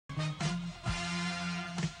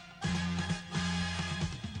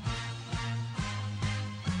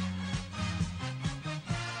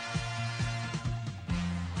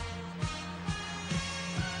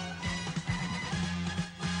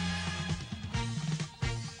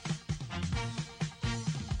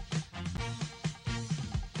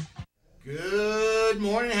Good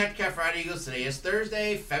morning, Hector, Cafferata Eagles. Today is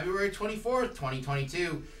Thursday, February 24th,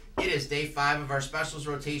 2022. It is day 5 of our specials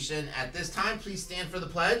rotation. At this time, please stand for the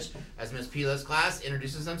pledge as Ms. Pila's class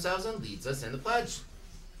introduces themselves and leads us in the pledge.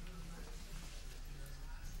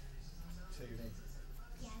 Say your name.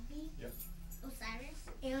 Gabby. Yep. Osiris.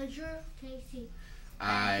 Andrew. Casey.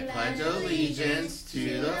 I pledge allegiance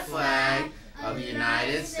to the flag of the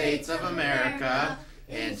United States of America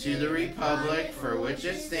and to the republic for which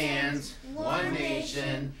it stands, one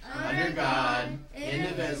nation, under God,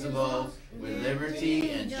 indivisible, with liberty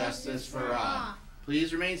and justice for all.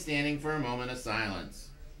 Please remain standing for a moment of silence.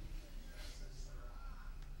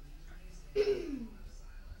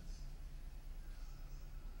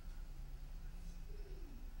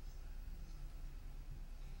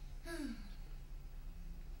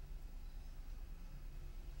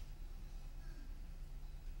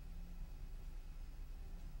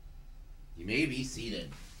 You may be seated.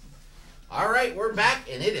 All right, we're back,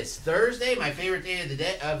 and it is Thursday, my favorite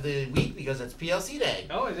day of the week because it's PLC day.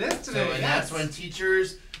 Oh, it is today. So, and that's when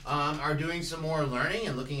teachers are doing some more learning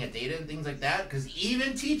and looking at data and things like that. Because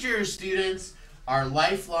even teachers, students are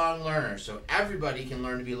lifelong learners, so everybody can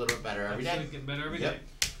learn to be a little bit better every day. Get better every day.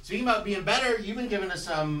 Speaking about being better, you've been giving us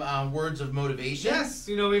some words of motivation. Yes,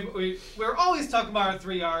 you know, we're always talking about our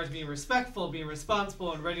 3 R's: being respectful, being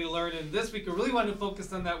responsible, and ready to learn. And this week, we really wanted to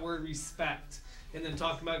focus on that word respect, and then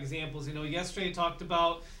talk about examples. You know, yesterday I talked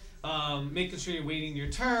about making sure you're waiting your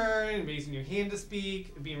turn, raising your hand to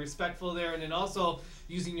speak, being respectful there, and then also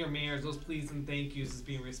using your manners, those please and thank yous, as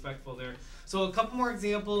being respectful there. So a couple more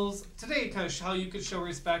examples today, kind of how you could show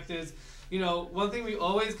respect is, you know, one thing we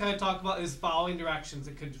always kind of talk about is following directions.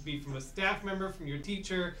 It could be from a staff member, from your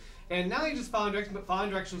teacher, and not only just following directions, but following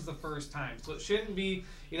directions the first time. So it shouldn't be,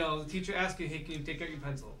 you know, the teacher asks you, hey, can you take out your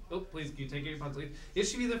pencil? Oh, please, can you take out your pencil? It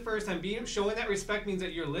should be the first time. Showing that respect means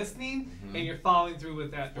that you're listening and you're following through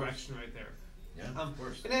with that direction right there. Yeah, of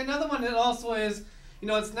course. And then another one that also is, you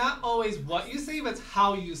know, it's not always what you say, but it's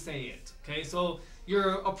how you say it. Okay, so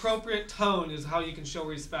your appropriate tone is how you can show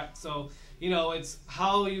respect. So, you know, it's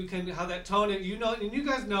how that tone, you know, and you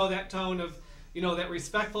guys know that tone of, you know, that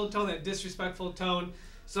respectful tone, that disrespectful tone.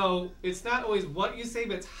 So it's not always what you say,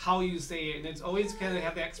 but it's how you say it, and it's always kind of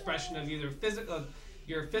have that expression of either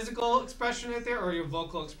your physical expression right there, or your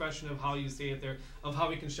vocal expression of how you say it there, of how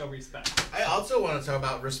we can show respect. I also want to talk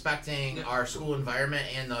about respecting our school environment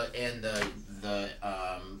and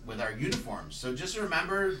with our uniforms. So just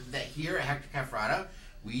remember that here at Hector Cafferata,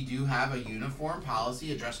 we do have a uniform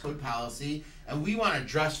policy, a dress code policy, and we want to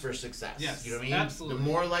dress for success. Yes, you know what I mean? absolutely. The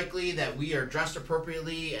more likely that we are dressed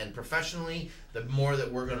appropriately and professionally, the more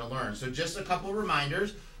that we're going to learn. So just a couple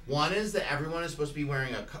reminders. One is that everyone is supposed to be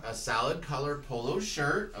wearing a solid color polo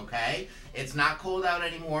shirt, okay? It's not cold out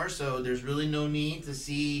anymore, so there's really no need to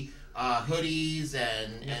see hoodies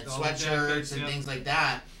and sweatshirts and things like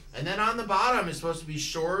that. And then on the bottom is supposed to be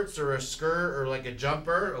shorts or a skirt or like a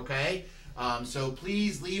jumper, okay? So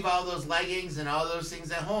please leave all those leggings and all those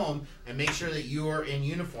things at home and make sure that you are in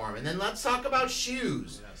uniform. And then let's talk about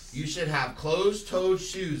shoes. Yes. You should have closed-toed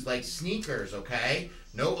shoes like sneakers, okay?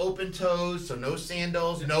 No open toes, so no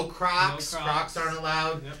sandals, no Crocs. Crocs aren't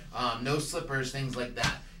allowed. Yep. No slippers, things like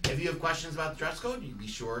that. If you have questions about the dress code, you be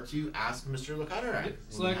sure to ask Mr. Lucutter.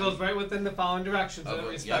 So that goes right within the following directions of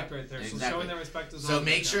respect right there. Exactly. So showing that respect is so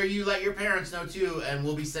make sure you let your parents know too, and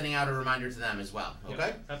we'll be sending out a reminder to them as well.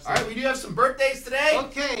 Okay? Yep, all right, we do have some birthdays today.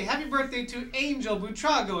 Okay, happy birthday to Angel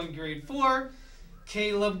Butrago in grade 4,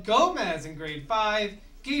 Caleb Gomez in grade 5,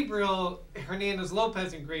 Gabriel Hernandez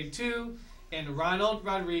Lopez in grade 2, and Ronald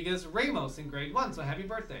Rodriguez Ramos in grade 1. So happy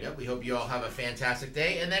birthday. Yep, we hope you all have a fantastic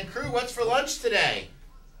day. And then crew, what's for lunch today?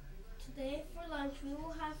 Today for lunch we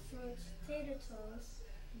will have fruits, tater tots,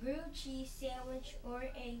 grilled cheese sandwich, or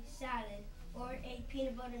a salad, or a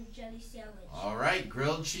peanut butter and jelly sandwich. All right,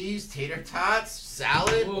 grilled cheese, tater tots,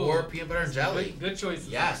 salad, or peanut butter and jelly. Good choices.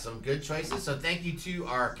 Yeah, some good choices. So thank you to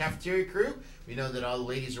our cafeteria crew. We know that all the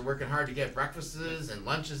ladies are working hard to get breakfasts and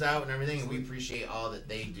lunches out and everything, and we appreciate all that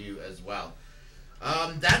they do as well.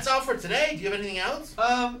 That's all for today. Do you have anything else?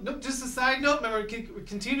 Nope, just a side note. Remember,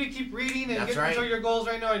 continue to keep reading and get to your goals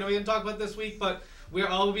right now. I know we didn't talk about this week, but we're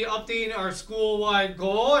all be updating our school-wide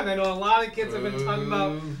goal, and I know a lot of kids have been talking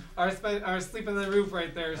about our sleeping on the roof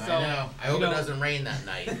right there. So I know. I hope it doesn't rain that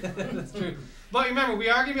night. That's true. But remember, we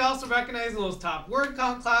are going to be also recognizing those top word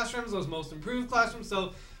count classrooms, those most improved classrooms.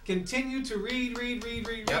 So continue to read,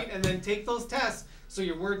 and then take those tests so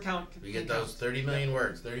your word count can We get those 30 million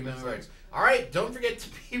words, 30 million words. All right, don't forget to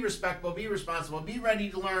be respectful, be responsible, be ready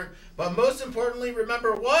to learn. But most importantly,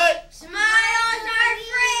 remember what? Smiles are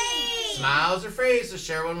free! Smiles are free, so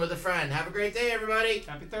share one with a friend. Have a great day, everybody.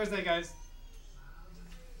 Happy Thursday, guys.